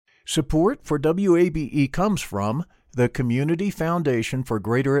Support for WABE comes from the Community Foundation for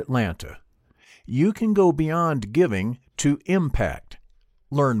Greater Atlanta. You can go beyond giving to impact.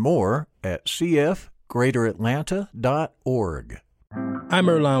 Learn more at cfgreateratlanta.org. I'm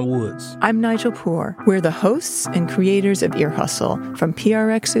Earlonne Woods. I'm Nigel Poor. We're the hosts and creators of Ear Hustle from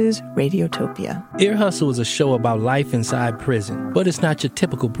PRX's Radiotopia. Ear Hustle is a show about life inside prison, but it's not your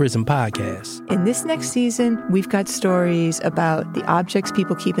typical prison podcast. In this next season, we've got stories about the objects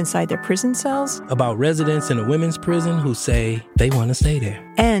people keep inside their prison cells, about residents in a women's prison who say they want to stay there,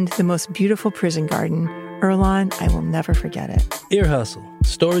 and the most beautiful prison garden. Earlonne, I will never forget it. Ear Hustle.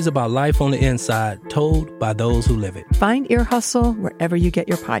 Stories about life on the inside, told by those who live it. Find Ear Hustle wherever you get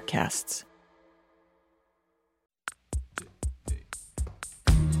your podcasts.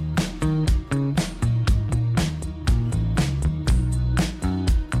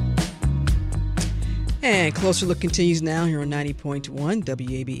 And Closer Look continues now here on 90.1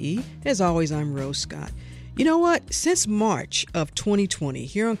 WABE. As always, I'm Rose Scott. You know what? Since March of 2020,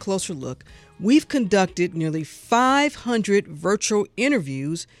 here on Closer Look, we've conducted nearly 500 virtual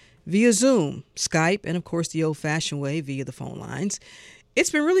interviews via Zoom, Skype, and of course the old-fashioned way via the phone lines. It's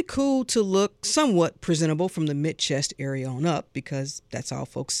been really cool to look somewhat presentable from the mid-chest area on up because that's all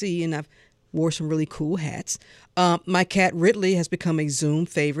folks see, and I've wore some really cool hats. My cat Ridley has become a Zoom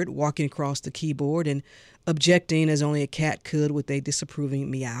favorite, walking across the keyboard and objecting as only a cat could with a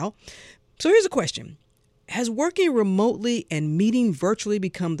disapproving meow. So here's a question. Has working remotely and meeting virtually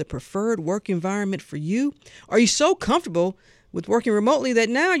become the preferred work environment for you? Are you so comfortable with working remotely that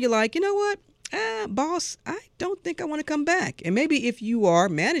now you're like, you know what, boss, I don't think I want to come back? And maybe if you are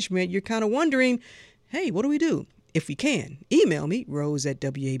management, you're kind of wondering, hey, what do we do? If we can, email me,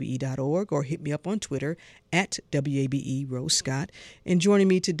 rose@wabe.org, or hit me up on Twitter @WABE Rose Scott. And joining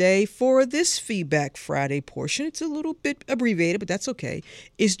me today for this Feedback Friday portion, it's a little bit abbreviated, but that's okay,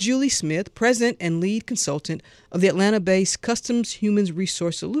 is Julie Smith, President and Lead Consultant of the Atlanta-based Customs Human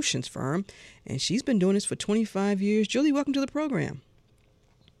Resource Solutions firm. And she's been doing this for 25 years. Julie, welcome to the program.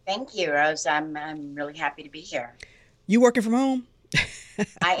 Thank you, Rose. I'm really happy to be here. You working from home?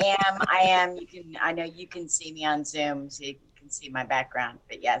 I am. I know you can see me on Zoom, so you can see my background.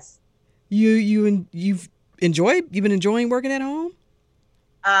 But yes, you've been enjoying working at home?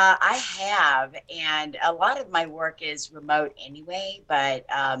 I have, and a lot of my work is remote anyway. But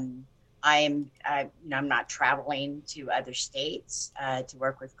I'm not traveling to other states to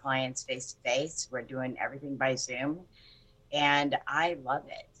work with clients face to face. We're doing everything by Zoom, and I love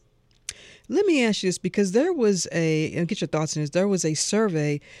it. Let me ask you this, because and get your thoughts on this, there was a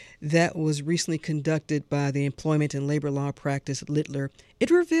survey that was recently conducted by the Employment and Labor Law Practice at Littler.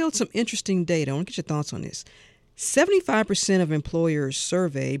 It revealed some interesting data. I want to get your thoughts on this. 75% of employers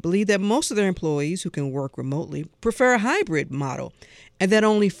surveyed believe that most of their employees who can work remotely prefer a hybrid model, and that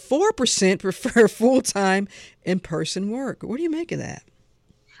only 4% prefer full-time in-person work. What do you make of that?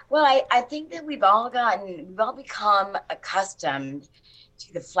 Well, I think that we've all become accustomed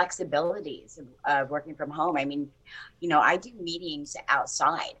to the flexibilities of working from home. I mean, I do meetings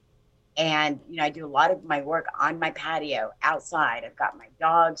outside, and, I do a lot of my work on my patio outside. I've got my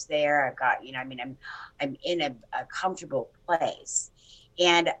dogs there. I've got, I'm in a comfortable place.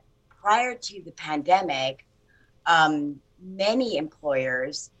 And prior to the pandemic, many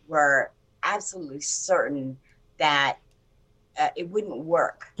employers were absolutely certain that it wouldn't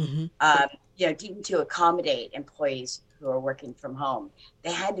work, even to accommodate employees who are working from home.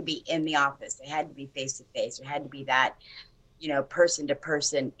 They had to be in the office. They had to be face to face. There had to be that, person to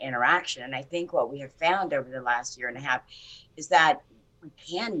person interaction. And I think what we have found over the last year and a half is that we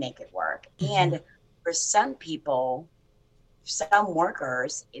can make it work. Mm-hmm. And for some people, some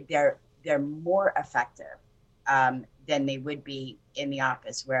workers, they're more effective than they would be in the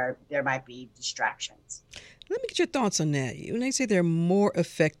office where there might be distractions. Let me get your thoughts on that. When they say they're more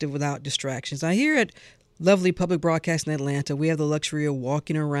effective without distractions, I hear it. Lovely public broadcast in Atlanta. We have the luxury of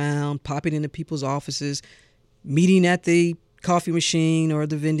walking around, popping into people's offices, meeting at the coffee machine or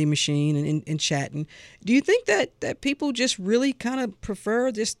the vending machine and chatting. Do you think that people just really kind of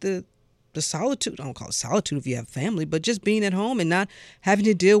prefer just the solitude? I don't call it solitude if you have family, but just being at home and not having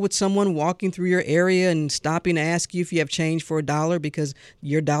to deal with someone walking through your area and stopping to ask you if you have change for $1 because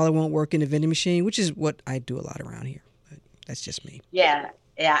your dollar won't work in the vending machine, which is what I do a lot around here. But that's just me. Yeah,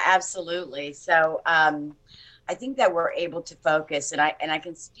 absolutely. So I think that we're able to focus, and I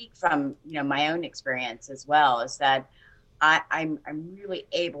can speak from my own experience as well, is that I'm really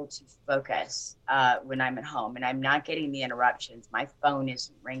able to focus when I'm at home, and I'm not getting the interruptions. My phone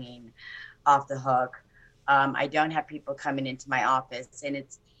isn't ringing off the hook. I don't have people coming into my office, and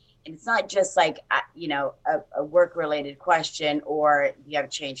And it's not just like, a work-related question or you have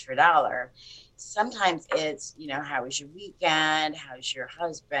change for a dollar. Sometimes it's, how was your weekend? How's your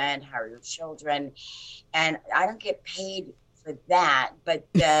husband? How are your children? And I don't get paid for that, but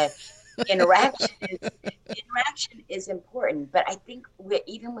the interaction is important. But I think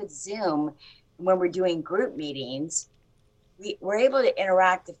even with Zoom, when we're doing group meetings, we're able to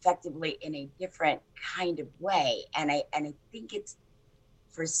interact effectively in a different kind of way. And I think it's,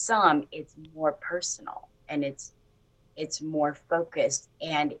 for some, it's more personal and it's more focused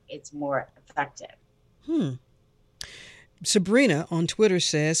and it's more effective. Sabrina on Twitter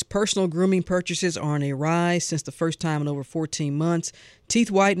says personal grooming purchases are on a rise since the first time in over 14 months. Teeth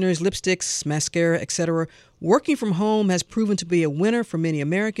whiteners, lipsticks, mascara, etc. Working from home has proven to be a winner for many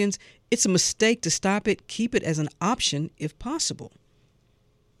Americans. It's a mistake to stop it. Keep it as an option if possible.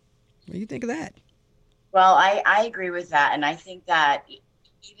 What do you think of that? Well, I agree with that. And I think that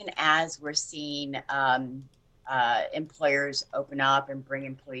even as we're seeing employers open up and bring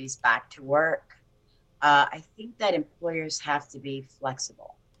employees back to work, I think that employers have to be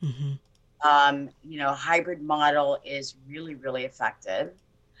flexible. Hybrid model is really, really effective.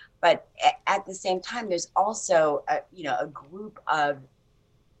 But at the same time, there's also a group of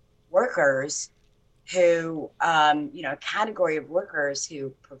workers who, a category of workers who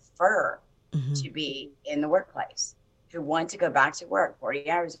prefer to be in the workplace, who want to go back to work 40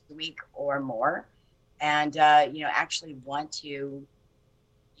 hours a week or more, and actually want to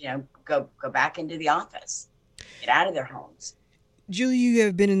go back into the office, get out of their homes. Julie, you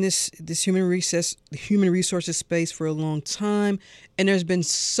have been in this human resources space for a long time, and there's been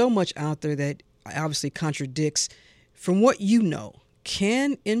so much out there that obviously contradicts. From what you know,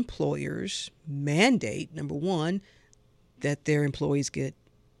 can employers mandate, number one, that their employees get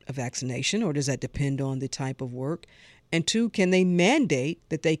a vaccination, or does that depend on the type of work? And two, can they mandate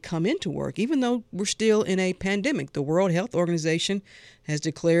that they come into work, even though we're still in a pandemic? The World Health Organization has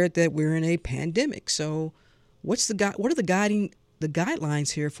declared that we're in a pandemic. So what are the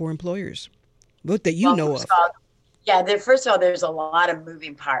guidelines here for employers? What that you know of? First of all, there's a lot of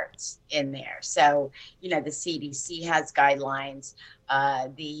moving parts in there. So, the CDC has guidelines.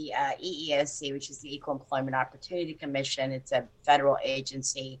 The EEOC, which is the Equal Employment Opportunity Commission, it's a federal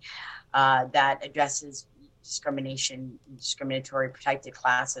agency that addresses discriminatory protected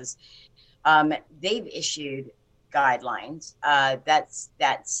classes. They've issued guidelines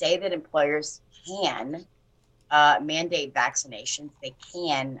that say that employers can mandate vaccinations. They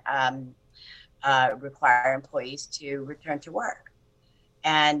can require employees to return to work.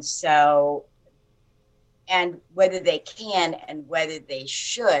 And whether they can and whether they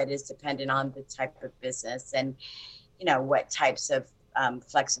should is dependent on the type of business and, what types of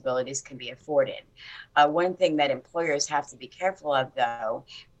flexibilities can be afforded. One thing that employers have to be careful of, though,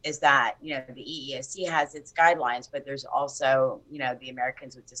 is that, the EEOC has its guidelines, but there's also, the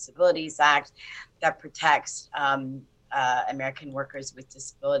Americans with Disabilities Act that protects American workers with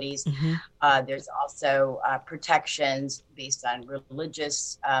disabilities. There's also protections based on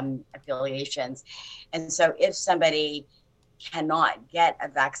religious affiliations. And so if somebody cannot get a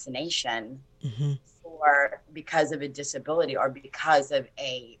vaccination because of a disability or because of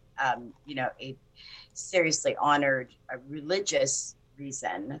a seriously honored religious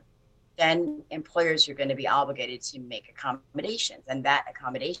reason, then employers are going to be obligated to make accommodations. And that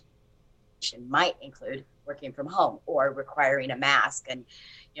accommodation might include working from home or requiring a mask and,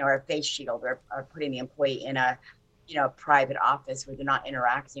 or a face shield or putting the employee in a private office where they're not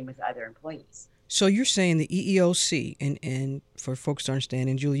interacting with other employees. So you're saying the EEOC, and for folks to understand,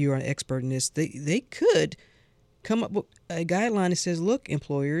 and Julie, you're an expert in this, they could come up with a guideline that says, look,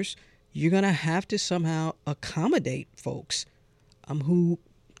 employers, you're going to have to somehow accommodate folks who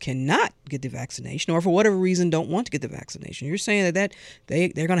cannot get the vaccination or for whatever reason don't want to get the vaccination. You're saying that they're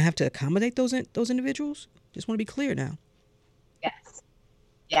going to have to accommodate those individuals? Just want to be clear now. Yes.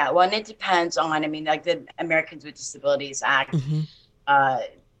 Yeah, well, and it depends on, like the Americans with Disabilities Act,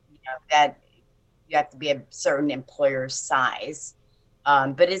 that you have to be a certain employer size,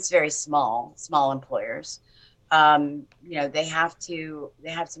 but it's very small employers. They have to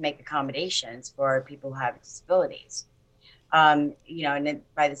make accommodations for people who have disabilities. And then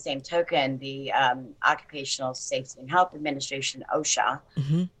by the same token, the Occupational Safety and Health Administration, OSHA,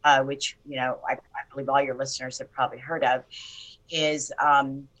 which, I believe all your listeners have probably heard of, is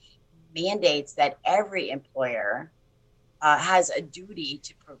mandates that every employer has a duty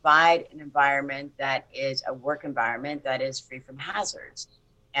to provide an environment that is a work environment that is free from hazards.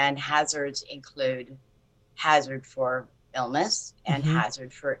 And hazards include hazard for illness and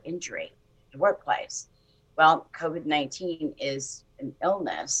hazard for injury in the workplace. Well, COVID-19 is an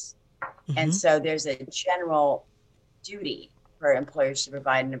illness. And so there's a general duty for employers to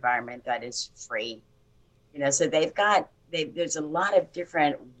provide an environment that is free. So there's a lot of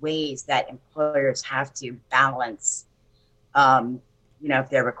different ways that employers have to balance, if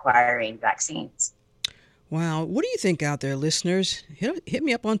they're requiring vaccines. Wow. What do you think out there, listeners? Hit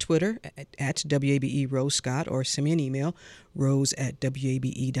me up on Twitter at WABE Rose Scott, or send me an email,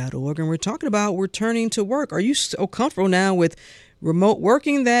 rose@wabe.org. And we're talking about returning to work. Are you so comfortable now with remote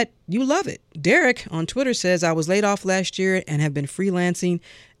working that you love it? Derek on Twitter says, I was laid off last year and have been freelancing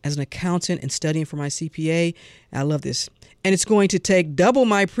as an accountant and studying for my CPA. I love this. And it's going to take double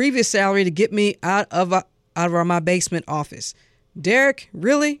my previous salary to get me out of my basement office. Derek,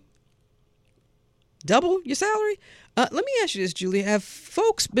 really? Double your salary? Let me ask you this, Julie. Have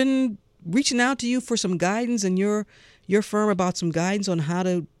folks been reaching out to you for some guidance in your firm about some guidance on how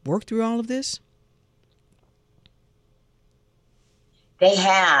to work through all of this? They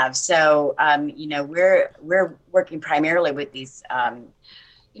have. So, we're working primarily with these,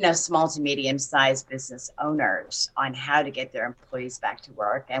 small to medium-sized business owners on how to get their employees back to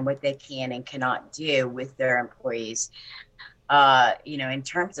work and what they can and cannot do with their employees, in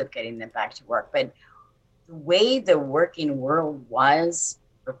terms of getting them back to work. But the way the working world was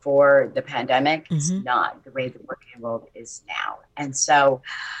before the pandemic is not the way the working world is now. And so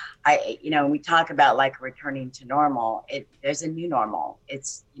we talk about like returning to normal. There's a new normal.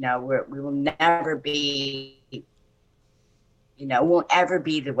 It's, we will never be, won't ever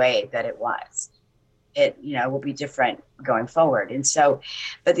be the way that it was. It, will be different going forward. And so,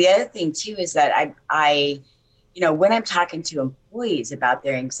 but the other thing too is that I when I'm talking to employees about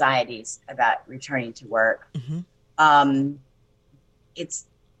their anxieties about returning to work, it's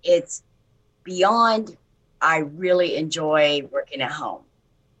beyond, I really enjoy working at home.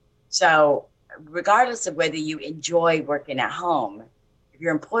 So regardless of whether you enjoy working at home, if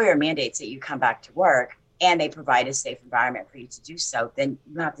your employer mandates that you come back to work and they provide a safe environment for you to do so, then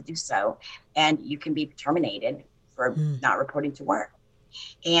you have to do so. And you can be terminated for not reporting to work.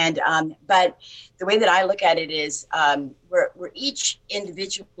 And but the way that I look at it is we're each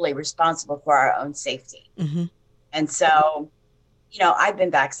individually responsible for our own safety. And so, I've been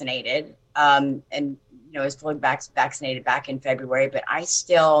vaccinated and, was fully vaccinated back in February, but I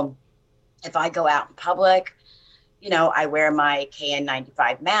still, if I go out in public, I wear my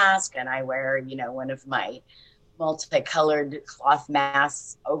KN95 mask and I wear, one of my multicolored cloth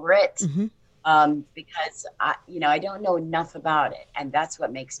masks over it. Because I don't know enough about it, and that's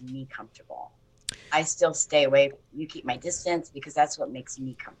what makes me comfortable. I still stay away. You keep my distance because that's what makes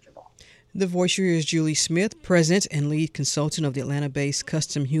me comfortable. The voice you hear is Julie Smith, president and lead consultant of the Atlanta-based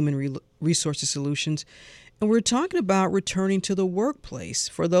Custom Human Resources Solutions, and we're talking about returning to the workplace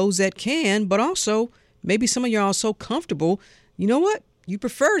for those that can, but also maybe some of y'all are so comfortable. You know what? You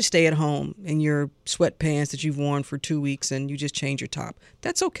prefer to stay at home in your sweatpants that you've worn for 2 weeks and you just change your top.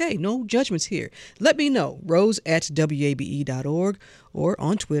 That's okay. No judgments here. Let me know. Rose@WABE.org or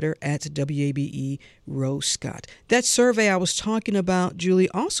on Twitter @WABE Rose Scott. That survey I was talking about, Julie,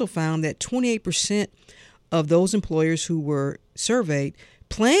 also found that 28% of those employers who were surveyed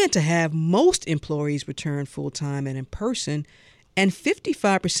plan to have most employees return full-time and in person. And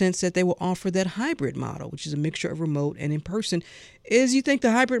 55% said they will offer that hybrid model, which is a mixture of remote and in person. Is you think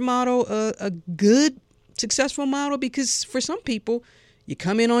the hybrid model a good, successful model? Because for some people, you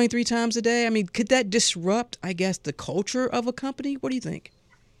come in only 3 times a day. I mean, could that disrupt, I guess, the culture of a company? What do you think?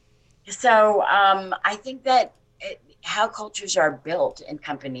 So I think that how cultures are built in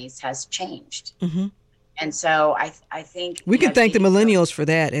companies has changed. And so I think we can thank the millennials for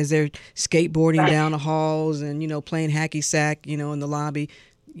that, as they're skateboarding down the halls and playing hacky sack in the lobby.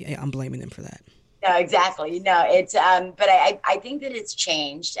 Yeah, I'm blaming them for that. No, exactly. No, it's but I think that it's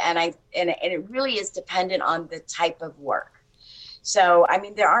changed, and it really is dependent on the type of work. So I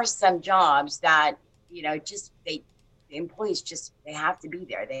mean, there are some jobs that the employees they have to be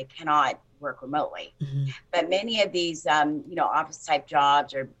there. They cannot work remotely. But many of these office type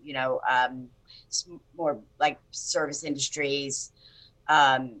jobs or more like service industries,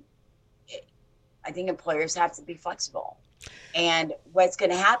 I think employers have to be flexible. And what's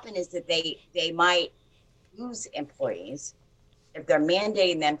going to happen is that they might lose employees if they're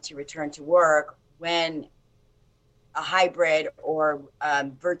mandating them to return to work when a hybrid or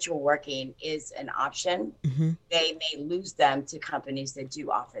virtual working is an option. They may lose them to companies that do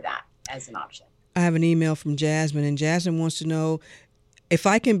offer that as an option. I have an email from Jasmine, and Jasmine wants to know if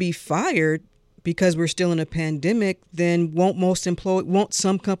I can be fired because we're still in a pandemic, then won't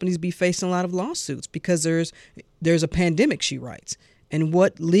some companies be facing a lot of lawsuits because there's a pandemic, she writes. And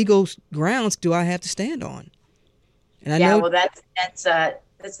what legal grounds do I have to stand on? And I know, well, that's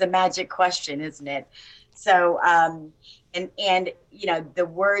the magic question, isn't it? So, and the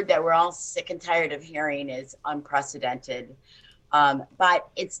word that we're all sick and tired of hearing is unprecedented, but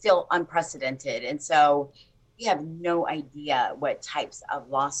it's still unprecedented, and so we have no idea what types of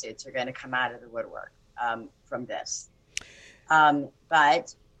lawsuits are going to come out of the woodwork from this.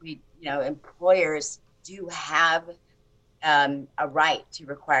 But employers do have a right to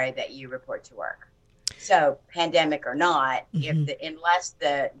require that you report to work. So pandemic or not, unless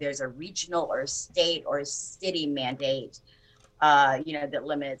there's a regional or state or city mandate, that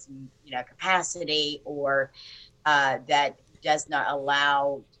limits, capacity, or that does not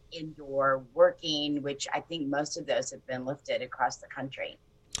allow indoor working, which I think most of those have been lifted across the country.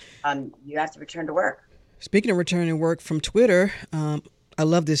 You have to return to work. Speaking of returning to work, from Twitter, I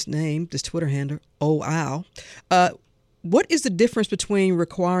love this name, this Twitter handle, OWL. What is the difference between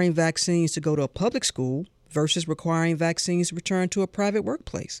requiring vaccines to go to a public school versus requiring vaccines to return to a private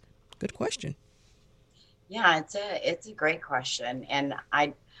workplace? Good question. Yeah, it's a great question, and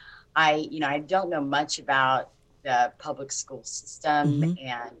I don't know much about the public school system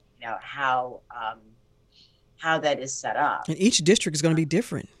and how that is set up. And each district is going to be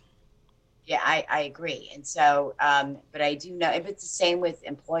different. Yeah, I agree. And so, but I do know if it's the same with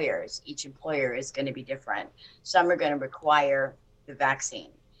employers, each employer is going to be different. Some are going to require the vaccine.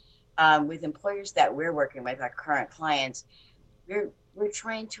 With employers that we're working with, our current clients, we're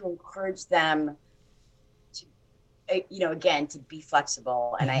trying to encourage them to, again, to be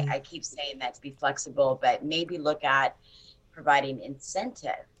flexible. And I keep saying that, to be flexible, but maybe look at providing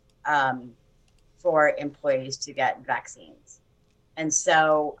incentive for employees to get vaccines. And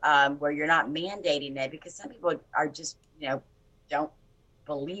so where you're not mandating it, because some people are just, don't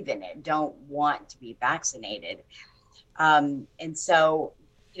believe in it, don't want to be vaccinated. And so,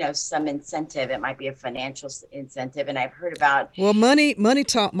 some incentive, it might be a financial incentive. And I've heard about. Well, money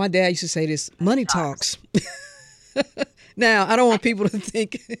talk. My dad used to say this, money talks. Now, I don't want people to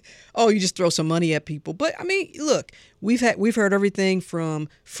think, oh, you just throw some money at people. But I mean, look, we've heard everything from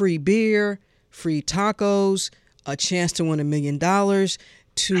free beer, free tacos, a chance to win $1 million,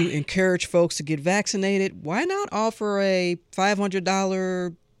 to encourage folks to get vaccinated. Why not offer a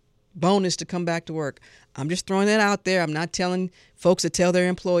 $500 bonus to come back to work? I'm just throwing that out there. I'm not telling folks to tell their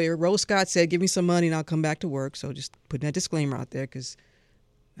employer. Rose Scott said, give me some money and I'll come back to work. So just putting that disclaimer out there because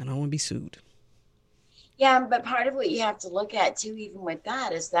I don't want to be sued. Yeah, but part of what you have to look at too, even with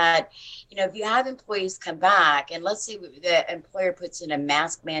that, is that, if you have employees come back, and let's say the employer puts in a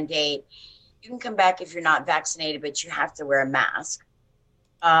mask mandate, you can come back if you're not vaccinated, but you have to wear a mask.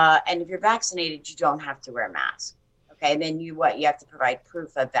 And if you're vaccinated, you don't have to wear a mask. Okay, and then you have to provide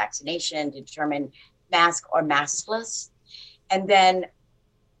proof of vaccination, determine mask or maskless. And then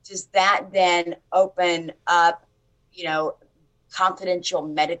does that then open up, confidential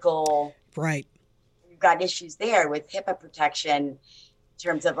medical? Right. We've got issues there with HIPAA protection in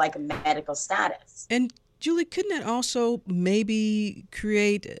terms of like a medical status. And Julie, couldn't that also maybe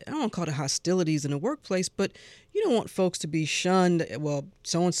create, I don't want to call it hostilities in the workplace, but you don't want folks to be shunned. Well,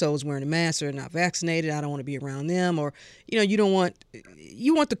 so-and-so is wearing a mask or not vaccinated. I don't want to be around them. Or, you want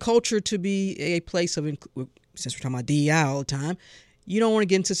the culture to be a place of, since we're talking about DEI all the time, you don't want to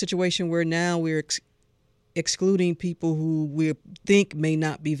get into a situation where now we're excluding people who we think may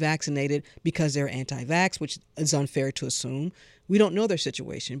not be vaccinated because they're anti-vax, which is unfair to assume. We don't know their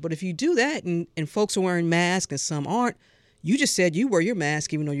situation. But if you do that and folks are wearing masks and some aren't, you just said you wear your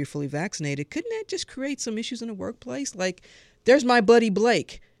mask even though you're fully vaccinated. Couldn't that just create some issues in the workplace? Like, there's my buddy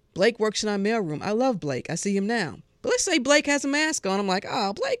Blake. Blake works in our mailroom. I love Blake. I see him now. But let's say Blake has a mask on. I'm like,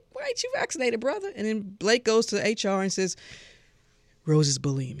 oh, Blake, why ain't you vaccinated, brother? And then Blake goes to HR and says, Rose is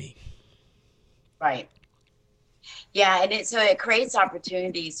bullying me. Right. Yeah, and so it creates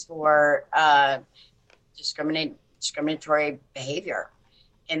opportunities for discriminatory behavior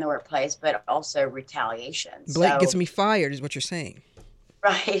in the workplace, but also retaliation. Blake gets me fired, is what you're saying.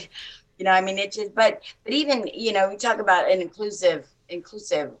 Right. It just, but even, we talk about an inclusive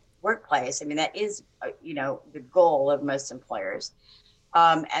workplace. I mean, that is, the goal of most employers.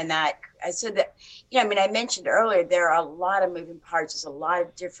 And that, I said that, I mentioned earlier, there are a lot of moving parts. There's a lot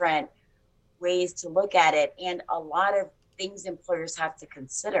of different ways to look at it, and a lot of things employers have to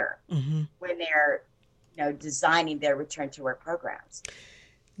consider when they're designing their return to work programs.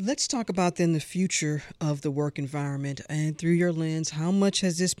 Let's talk about then the future of the work environment, and through your lens, how much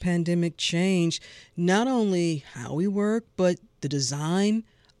has this pandemic changed not only how we work, but the design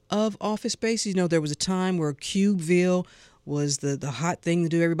of office spaces? There was a time where Cubeville was the hot thing to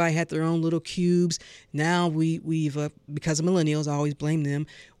do. Everybody had their own little cubes. Now we've because of millennials, I always blame them.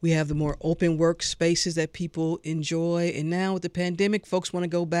 We have the more open work spaces that people enjoy. And now with the pandemic, folks want to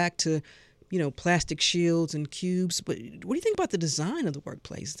go back to, plastic shields and cubes. But what do you think about the design of the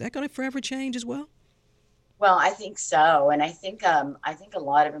workplace? Is that going to forever change as well? Well, I think so, and I think a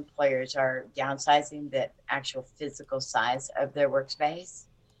lot of employers are downsizing the actual physical size of their workspace.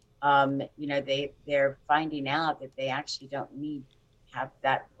 They're finding out that they actually don't need to have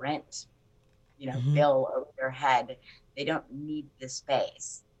that rent, bill over their head. They don't need the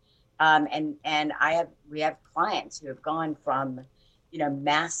space. And we have clients who have gone from,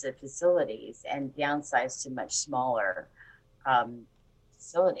 massive facilities and downsized to much smaller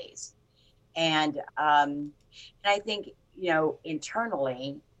facilities. And I think,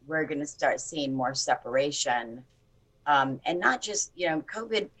 internally, we're going to start seeing more separation, and not just,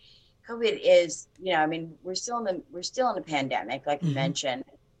 COVID is, we're still in a pandemic, like you mentioned,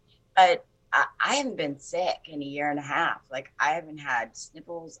 but I haven't been sick in a year and a half. Like, I haven't had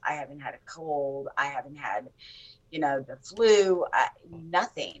sniffles, I haven't had a cold, I haven't had, the flu,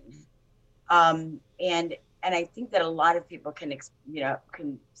 nothing. And I think that a lot of people can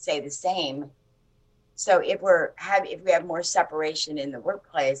say the same. So if we have more separation in the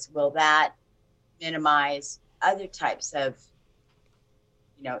workplace, will that minimize other types of,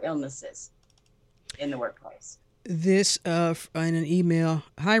 illnesses in the workplace? This in an email.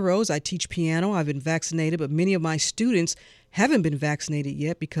 Hi, Rose. I teach piano. I've been vaccinated, but many of my students haven't been vaccinated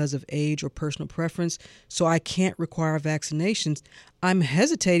yet because of age or personal preference, so I can't require vaccinations. I'm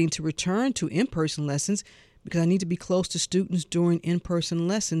hesitating to return to in-person lessons because I need to be close to students during in-person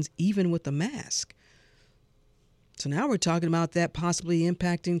lessons, even with a mask. So now we're talking about that possibly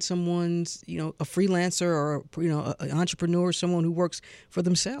impacting someone's, a freelancer or, an entrepreneur, someone who works for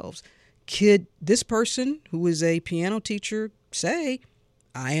themselves. Could this person who is a piano teacher say,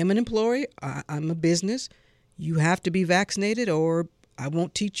 I am an employee, I'm a business, you have to be vaccinated or I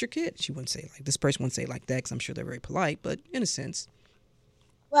won't teach your kid? She wouldn't say this person wouldn't say it like that because I'm sure they're very polite, but in a sense.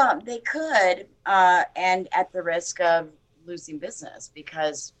 Well, they could, and at the risk of losing business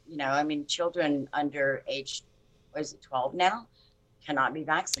because, children under age, 12 now, cannot be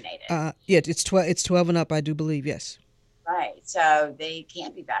vaccinated. It's 12 and up, I do believe, yes. Right. So they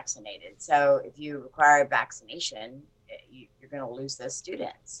can't be vaccinated. So if you require a vaccination, you're going to lose those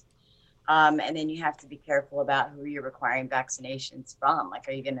students. And then you have to be careful about who you're requiring vaccinations from. Like,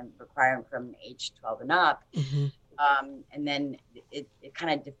 are you going to require them from age 12 and up? Mm-hmm. And then it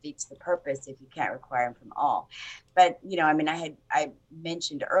kind of defeats the purpose if you can't require them from all. But, I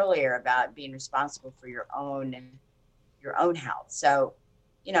mentioned earlier about being responsible for your own health. So,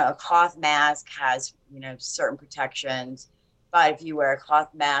 a cloth mask has, certain protections, but if you wear a cloth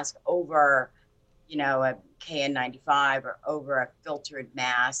mask over, a KN95 or over a filtered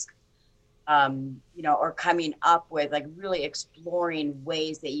mask, or coming up with really exploring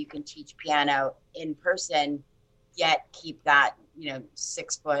ways that you can teach piano in person, yet keep that,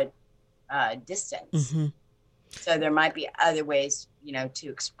 6 foot distance. Mm-hmm. So there might be other ways, to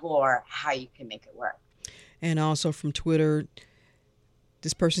explore how you can make it work. And also from Twitter,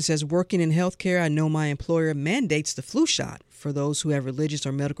 this person says, working in healthcare, I know my employer mandates the flu shot for those who have religious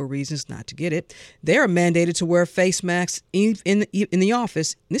or medical reasons not to get it. They are mandated to wear face masks in the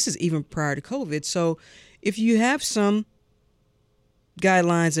office. This is even prior to COVID. So if you have some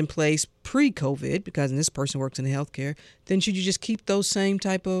guidelines in place pre-COVID, because this person works in healthcare, then should you just keep those same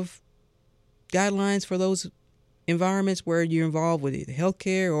type of guidelines for those environments where you're involved with either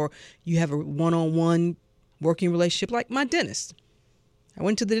healthcare or you have a one-on-one working relationship, like my dentist? I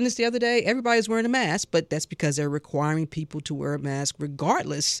went to the dentist the other day. Everybody's wearing a mask, but that's because they're requiring people to wear a mask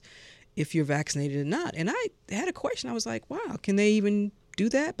regardless if you're vaccinated or not. And I had a question. I was like, wow, can they even do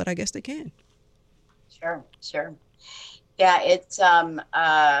that? But I guess they can. Sure. Yeah, it's, in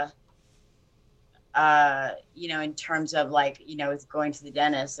terms of with going to the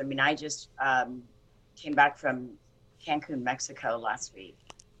dentist. I just came back from Cancun, Mexico last week.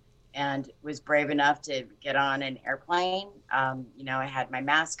 And was brave enough to get on an airplane. I had my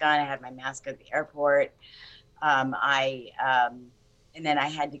mask on. I had my mask at the airport. And then I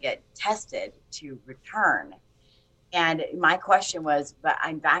had to get tested to return. And my question was, but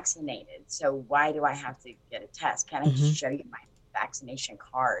I'm vaccinated, so why do I have to get a test? Can I just show you my vaccination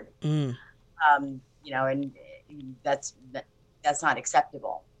card? And that's not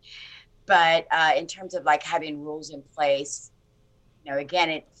acceptable. But in terms of having rules in place, again,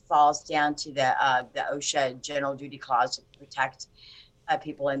 it falls down to the OSHA General Duty Clause to protect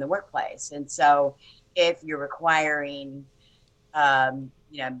people in the workplace. And so if you're requiring,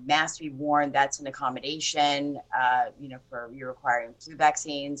 masks be worn, that's an accommodation, for you requiring flu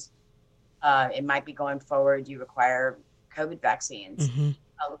vaccines. It might be going forward, you require COVID vaccines. Mm-hmm.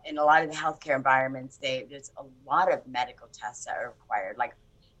 In a lot of the healthcare environments, there's a lot of medical tests that are required. Like,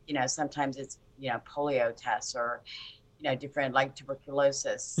 sometimes it's, polio tests or, different like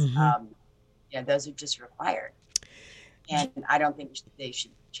tuberculosis. Mm-hmm. Those are just required. And I don't think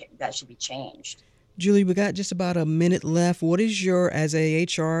that should be changed. Julie, we got just about a minute left. What is as a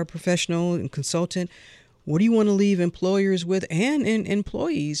HR professional and consultant, what do you want to leave employers with and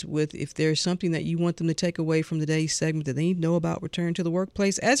employees with if there's something that you want them to take away from today's segment that they need to know about return to the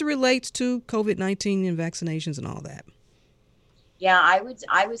workplace as it relates to COVID-19 and vaccinations and all that? Yeah, I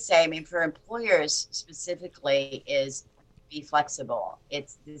would say, for employers specifically, is be flexible.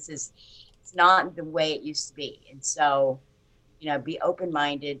 It's not the way it used to be. And so, be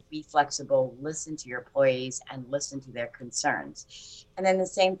open-minded, be flexible, listen to your employees and listen to their concerns. And then the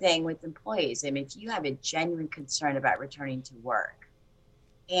same thing with employees. If you have a genuine concern about returning to work,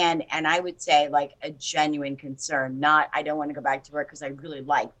 and I would say like a genuine concern, not I don't want to go back to work because I really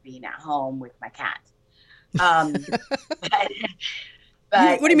like being at home with my cat. But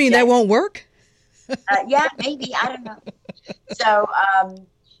what do you mean that won't work? Yeah, maybe. I don't know. So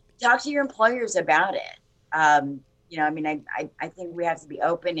talk to your employers about it. I think we have to be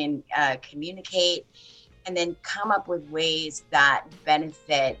open and communicate and then come up with ways that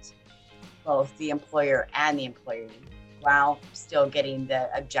benefit both the employer and the employee while still getting the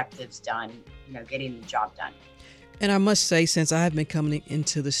objectives done, getting the job done. And I must say, since I've been coming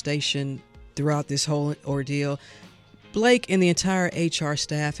into the station throughout this whole ordeal, Blake and the entire HR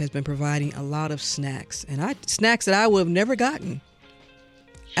staff has been providing a lot of snacks, and snacks that I would have never gotten.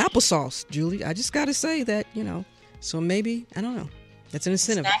 Applesauce, Julie. I just got to say that, so maybe, I don't know. That's an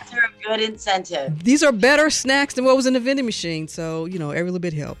incentive. Snacks are a good incentive. These are better snacks than what was in the vending machine. So, every little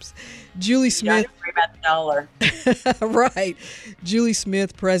bit helps. Julie Smith. You don't worry about the dollar. Right. Julie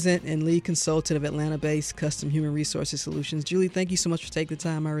Smith, President and Lead Consultant of Atlanta-based Custom Human Resources Solutions. Julie, thank you so much for taking the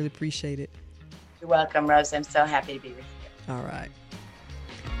time. I really appreciate it. You're welcome, Rose. I'm so happy to be with you. All right.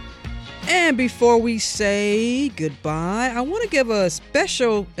 And before we say goodbye, I want to give a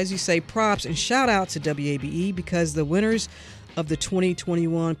special, as you say, props and shout out to WABE because the winners of the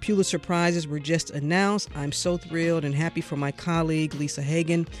 2021 Pulitzer Prizes were just announced. I'm so thrilled and happy for my colleague, Lisa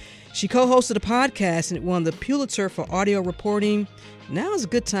Hagen. She co-hosted a podcast and it won the Pulitzer for audio reporting. Now is a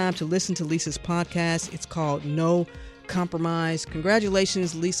good time to listen to Lisa's podcast. It's called No Compromise.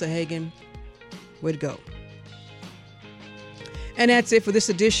 Congratulations, Lisa Hagen. Way to go. And that's it for this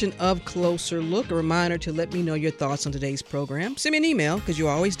edition of Closer Look. A reminder to let me know your thoughts on today's program. Send me an email, because you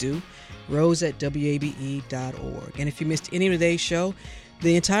always do, rose@wabe.org. And if you missed any of today's show,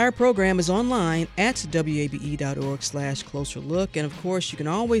 the entire program is online at wabe.org/Closer Look. And of course, you can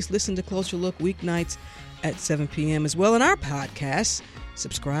always listen to Closer Look weeknights at 7 p.m. as well in our podcasts.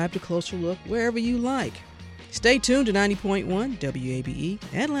 Subscribe to Closer Look wherever you like. Stay tuned to 90.1 WABE,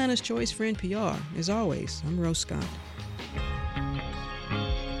 Atlanta's choice for NPR. As always, I'm Rose Scott.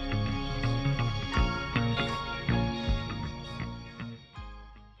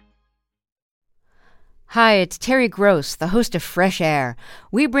 Hi, it's Terry Gross, the host of Fresh Air.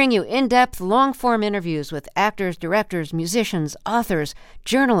 We bring you in-depth, long-form interviews with actors, directors, musicians, authors,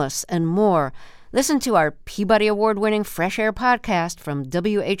 journalists, and more. Listen to our Peabody Award-winning Fresh Air podcast from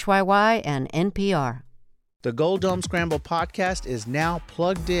WHYY and NPR. The Gold Dome Scramble podcast is now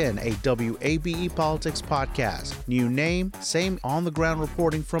plugged in, a WABE Politics podcast. New name, same on-the-ground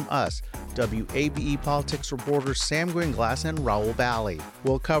reporting from us, WABE Politics reporters Sam Gringlass and Raul Bally.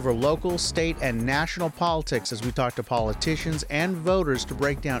 We'll cover local, state, and national politics as we talk to politicians and voters to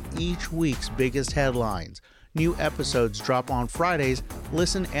break down each week's biggest headlines. New episodes drop on Fridays.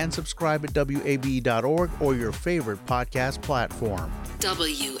 Listen and subscribe at WABE.org or your favorite podcast platform.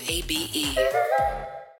 WABE.